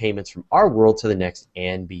pushing payments from our world to the next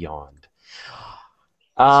and beyond.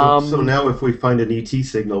 So now if we find an ET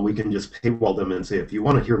signal, we can just paywall them and say, if you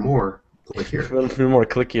want to hear more, click here. If you want to hear more,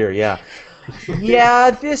 click here, yeah.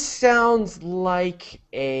 Yeah, this sounds like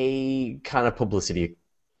a kind of publicity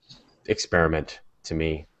experiment to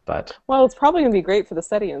me, but... Well, it's probably going to be great for the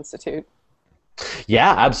SETI Institute.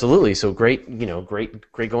 Yeah, absolutely. So great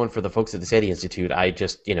going for the folks at the SETI Institute. I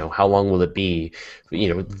just, how long will it be?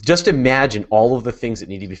 Just imagine all of the things that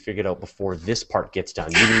need to be figured out before this part gets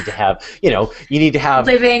done. You need to have,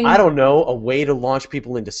 living. I don't know, a way to launch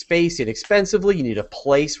people into space inexpensively. You need a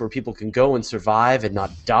place where people can go and survive and not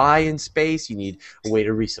die in space. You need a way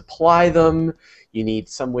to resupply them. You need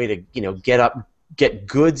some way to, get up get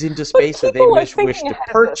goods into space that they people are wish thinking to ahead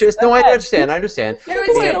of purchase. this. No, I Ahead. understand.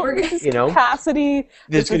 This is You know, capacity.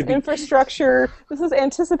 there's This going is to be infrastructure. This is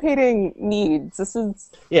anticipating needs. This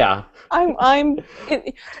is. yeah. I'm.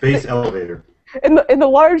 Space elevator. In the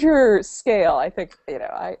larger scale, I think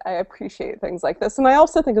I appreciate things like this, and I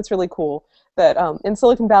also think it's really cool that in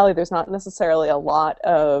Silicon Valley there's not necessarily a lot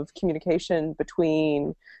of communication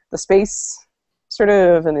between the space sort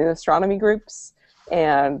of and the astronomy groups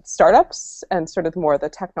and startups and sort of more the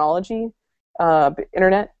technology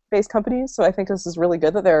internet-based companies. So I think this is really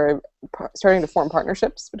good that they're starting to form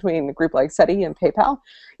partnerships between a group like SETI and PayPal.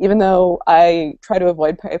 Even though I try to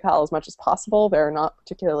avoid PayPal as much as possible, they're not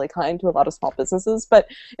particularly kind to a lot of small businesses. But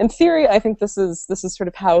in theory, I think this is sort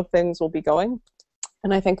of how things will be going,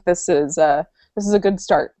 and I think this is a good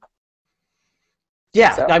start.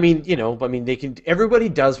 Yeah, So. I mean, they can. Everybody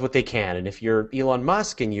does what they can, and if you're Elon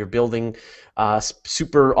Musk and you're building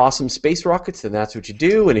super awesome space rockets, then that's what you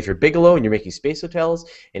do. And if you're Bigelow and you're making space hotels,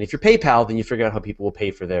 and if you're PayPal, then you figure out how people will pay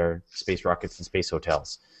for their space rockets and space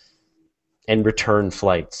hotels, and return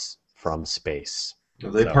flights from space.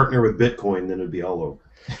 If they partner with Bitcoin, then it'd be all over.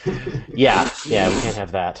 yeah, we can't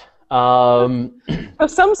have that. So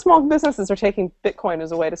some small businesses are taking Bitcoin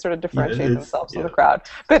as a way to sort of differentiate themselves from the crowd.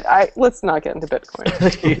 But let's not get into Bitcoin.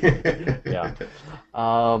 Yeah.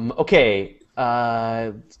 Okay.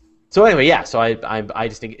 So anyway, yeah. So I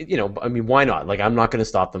just think why not? Like, I'm not going to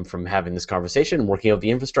stop them from having this conversation and working out the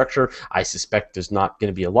infrastructure. I suspect there's not going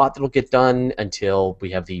to be a lot that'll get done until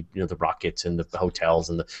we have the the rockets and the hotels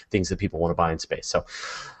and the things that people want to buy in space. So.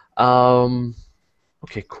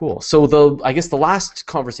 Okay, cool. So I guess the last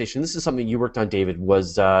conversation, this is something you worked on, David,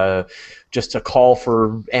 was just a call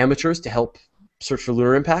for amateurs to help search for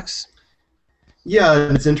lunar impacts. Yeah,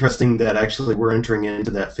 it's interesting that actually we're entering into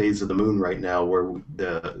that phase of the moon right now, where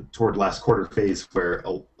toward last quarter phase, where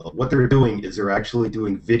what they're doing is they're actually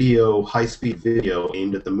doing video, high-speed video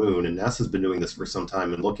aimed at the moon, and NASA's been doing this for some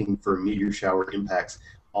time and looking for meteor shower impacts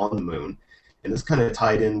on the moon. And this kind of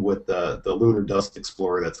tied in with the Lunar Dust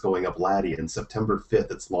Explorer that's going up Laddie, and September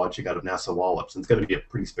 5th it's launching out of NASA Wallops. And it's going to be a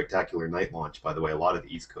pretty spectacular night launch, by the way. A lot of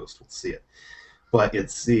the East Coast will see it. But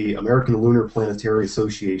it's the American Lunar Planetary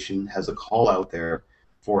Association has a call out there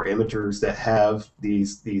for amateurs that have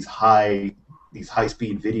these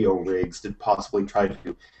high-speed video rigs to possibly try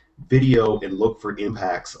to video and look for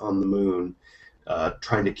impacts on the moon.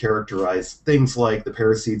 Trying to characterize things like the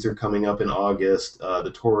Perseids are coming up in August,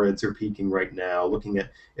 the Taurids are peaking right now, and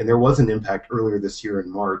there was an impact earlier this year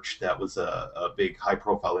in March that was a big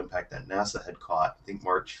high-profile impact that NASA had caught, I think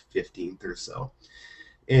March 15th or so.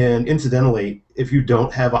 And incidentally, if you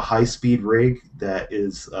don't have a high-speed rig that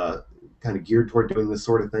is kind of geared toward doing this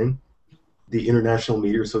sort of thing, the International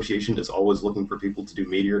Meteor Association is always looking for people to do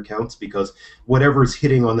meteor counts, because whatever's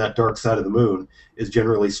hitting on that dark side of the moon is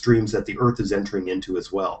generally streams that the Earth is entering into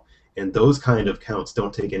as well. And those kind of counts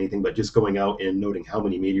don't take anything but just going out and noting how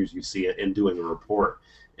many meteors you see and doing a report.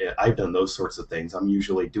 I've done those sorts of things. I'm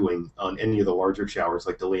usually doing on any of the larger showers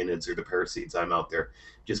like the Leonids or the Perseids. I'm out there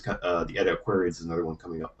just the Eta Aquarius is another one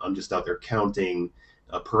coming up. I'm just out there counting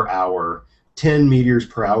per hour. 10 meteors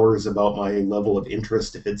per hour is about my level of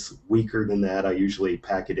interest. If it's weaker than that, I usually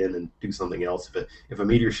pack it in and do something else. If a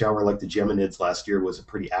meteor shower like the Geminids last year was a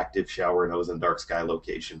pretty active shower, and I was in a dark sky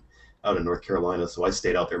location out in North Carolina, so I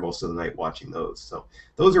stayed out there most of the night watching those. So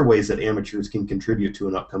those are ways that amateurs can contribute to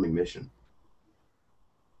an upcoming mission.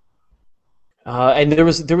 And there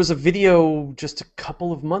was a video just a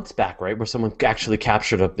couple of months back, right, where someone actually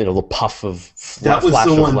captured a little puff of flash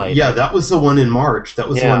of light. Yeah, that was the one in March. That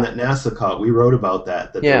was the one that NASA caught. We wrote about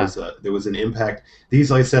that. There was an impact.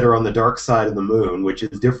 These, like I said, are on the dark side of the moon, which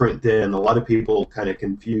is different than a lot of people kind of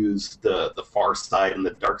confuse the far side and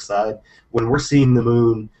the dark side. When we're seeing the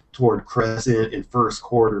moon toward crescent in first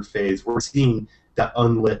quarter phase, we're seeing that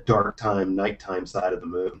unlit dark time, nighttime side of the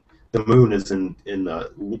moon. The moon is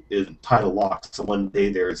in tidal lock, so one day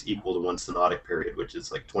there is equal to one synodic period, which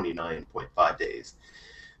is like 29.5 days.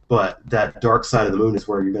 But that dark side of the moon is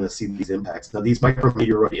where you're going to see these impacts. Now, these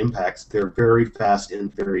micrometeoroid impacts, they're very fast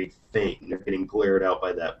and very faint, and they're getting glared out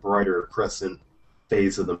by that brighter crescent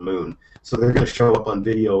phase of the moon. So they're going to show up on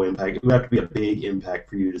video impact. It would have to be a big impact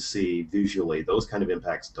for you to see visually. Those kind of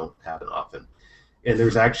impacts don't happen often. And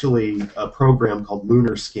there's actually a program called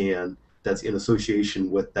Lunar Scan that's in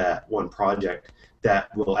association with that one project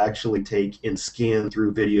that will actually take and scan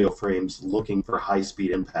through video frames looking for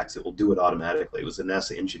high-speed impacts. It will do it automatically. It was a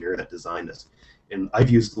NASA engineer that designed this. And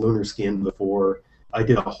I've used Lunar Scan before. I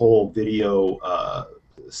did a whole video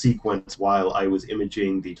sequence while I was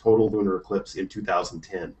imaging the total lunar eclipse in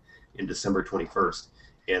 2010, in December 21st.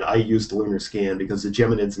 and I used lunar scan because the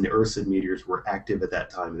Geminids and the Ursid meteors were active at that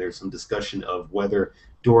time. And there's some discussion of whether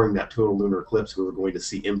during that total lunar eclipse we were going to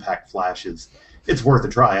see impact flashes. It's worth a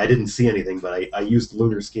try. I didn't see anything, but I used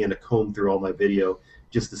lunar scan to comb through all my video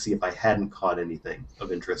just to see if I hadn't caught anything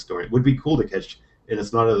of interest during it. Would be cool to catch, and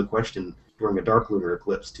it's not out of the question, during a dark lunar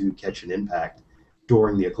eclipse to catch an impact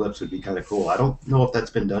during the eclipse would be kind of cool. I don't know if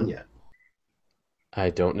that's been done yet. I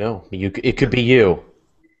don't know. It could be you.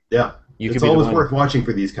 Yeah. It's always worth watching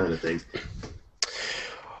for these kind of things.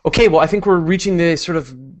 Okay, well, I think we're reaching the sort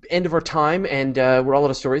of end of our time, and we're all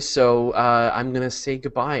out of stories, so I'm going to say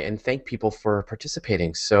goodbye and thank people for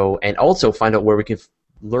participating. And also find out where we can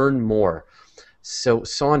learn more. So,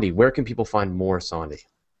 Sandy, where can people find more Sandy?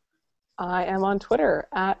 I am on Twitter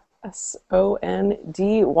at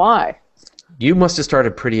SONDY. You must have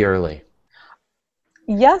started pretty early.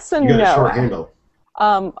 Yes and no. You got a short handle.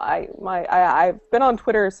 I've been on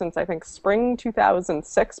Twitter since I think spring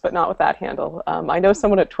 2006, but not with that handle. I know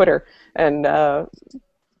someone at Twitter, and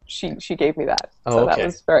she gave me that. So that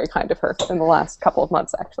was very kind of her in the last couple of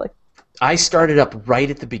months, actually. I started up right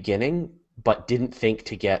at the beginning, but didn't think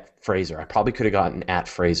to get Fraser. I probably could have gotten at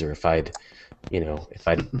Fraser if it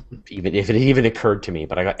even occurred to me.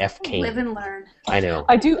 But I got F. Kane. Live and learn. I know.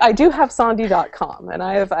 I do have Sandy.com, and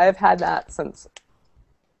I've had that since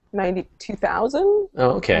 2000. Oh,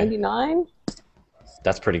 okay. 99.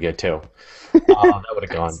 That's pretty good too. That would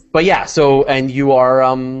have gone. But yeah. So, and you are,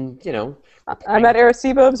 I'm at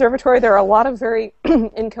Arecibo Observatory. There are a lot of very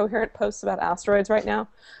incoherent posts about asteroids right now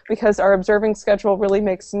because our observing schedule really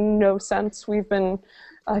makes no sense. We've been,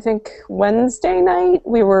 I think, Wednesday night,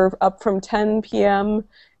 we were up from 10 p.m.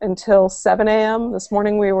 until 7 a.m. This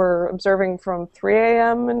morning we were observing from 3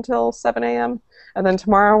 a.m. until 7 a.m. And then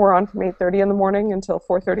tomorrow we're on from 8:30 in the morning until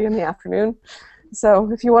 4:30 in the afternoon.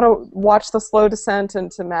 So if you want to watch the slow descent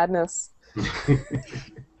into madness.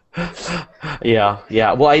 Yeah.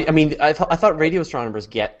 Well, I mean, I thought radio astronomers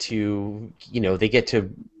get to, they get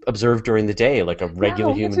to observe during the day like a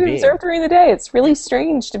regular human being. Observe during the day. It's really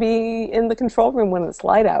strange to be in the control room when it's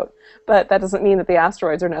light out, but that doesn't mean that the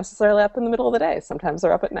asteroids are necessarily up in the middle of the day. Sometimes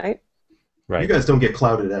they're up at night. Right. You guys don't get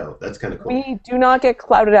clouded out. That's kind of cool. We do not get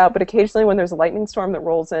clouded out, but occasionally when there's a lightning storm that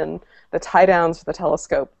rolls in, the tie downs for the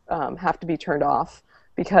telescope have to be turned off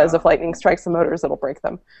because if lightning strikes the motors, it'll break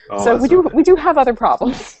them. Oh, so we do have other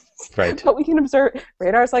problems. Right. But we can observe.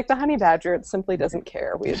 Radar's like the honey badger; it simply doesn't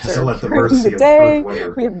care. We observe during the day.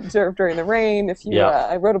 We observe during the rain.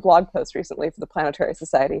 I wrote a blog post recently for the Planetary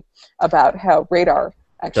Society about how radar,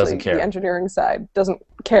 actually, the engineering side, doesn't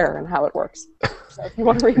care and how it works. So if you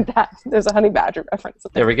want to read that, there's a honey badger reference.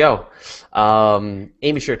 There we go.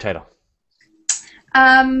 Amy's your title.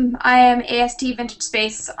 I am AST Vintage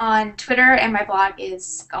Space on Twitter, and my blog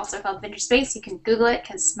is also called Vintage Space. You can Google it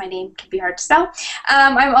because my name can be hard to spell.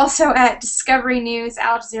 I'm also at Discovery News,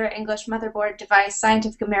 Al Jazeera English, Motherboard Device,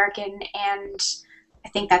 Scientific American, and I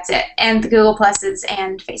think that's it. And the Google Pluses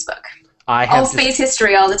and Facebook. All space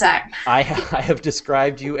history all the time. I have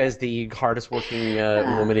described you as the hardest working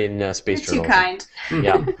woman in space journalism. Too kind.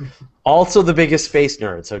 Yeah. Also the biggest space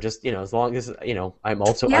nerd. So just, as long as, I'm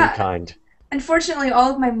also unkind. Unfortunately,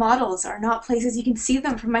 all of my models are not places you can see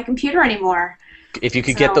them from my computer anymore. If you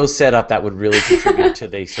could get those set up, that would really contribute to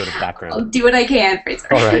the sort of background. I'll do what I can,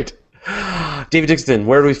 Fraser. All right. David Dixon,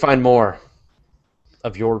 where do we find more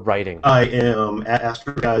of your writing? I am at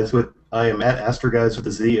AstroGuys with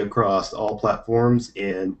a Z across all platforms,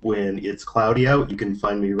 and when it's cloudy out, you can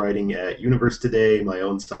find me writing at Universe Today, my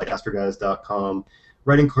own site, astroguys.com.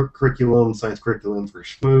 Writing curriculum, science curriculum for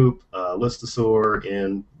Schmoop, Listosaur,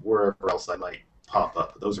 and wherever else I might pop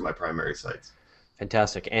up. Those are my primary sites.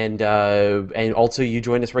 Fantastic. And also you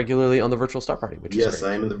join us regularly on the Virtual Star Party, which is great. Yes,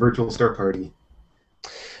 I am in the Virtual Star Party.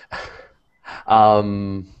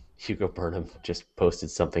 Hugo Burnham just posted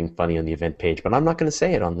something funny on the event page, but I'm not going to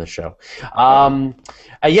say it on this show. And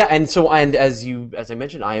as I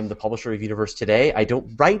mentioned, I am the publisher of Universe Today. I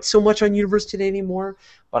don't write so much on Universe Today anymore,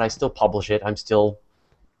 but I still publish it. I'm still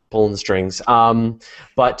pulling the strings.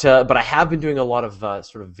 But I have been doing a lot of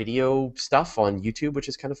sort of video stuff on YouTube, which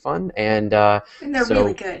is kind of fun. And they're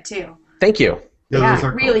really good too. Thank you.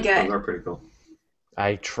 Yeah, really good. Those are pretty cool.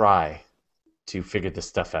 I try to figure this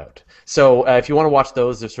stuff out. So if you want to watch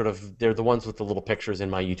those, they're the ones with the little pictures in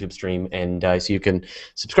my YouTube stream, and so you can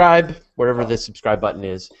subscribe wherever the subscribe button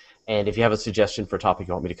is, And if you have a suggestion for a topic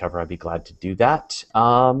you want me to cover, I'd be glad to do that.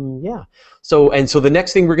 Yeah. So the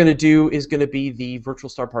next thing we're going to do is going to be the virtual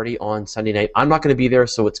star party on Sunday night. I'm not going to be there,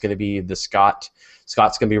 so it's going to be the Scott.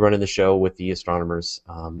 Scott's going to be running the show with the astronomers.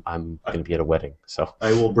 I'm going to be at a wedding, so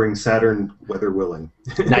I will bring Saturn, weather willing.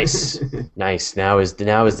 nice, nice. Now is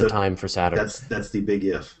the time for Saturn. That's the big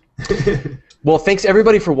if. Well, thanks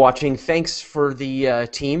everybody for watching. Thanks for the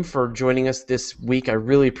team for joining us this week. I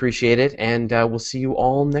really appreciate it, and we'll see you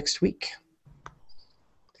all next week.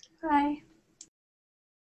 Bye.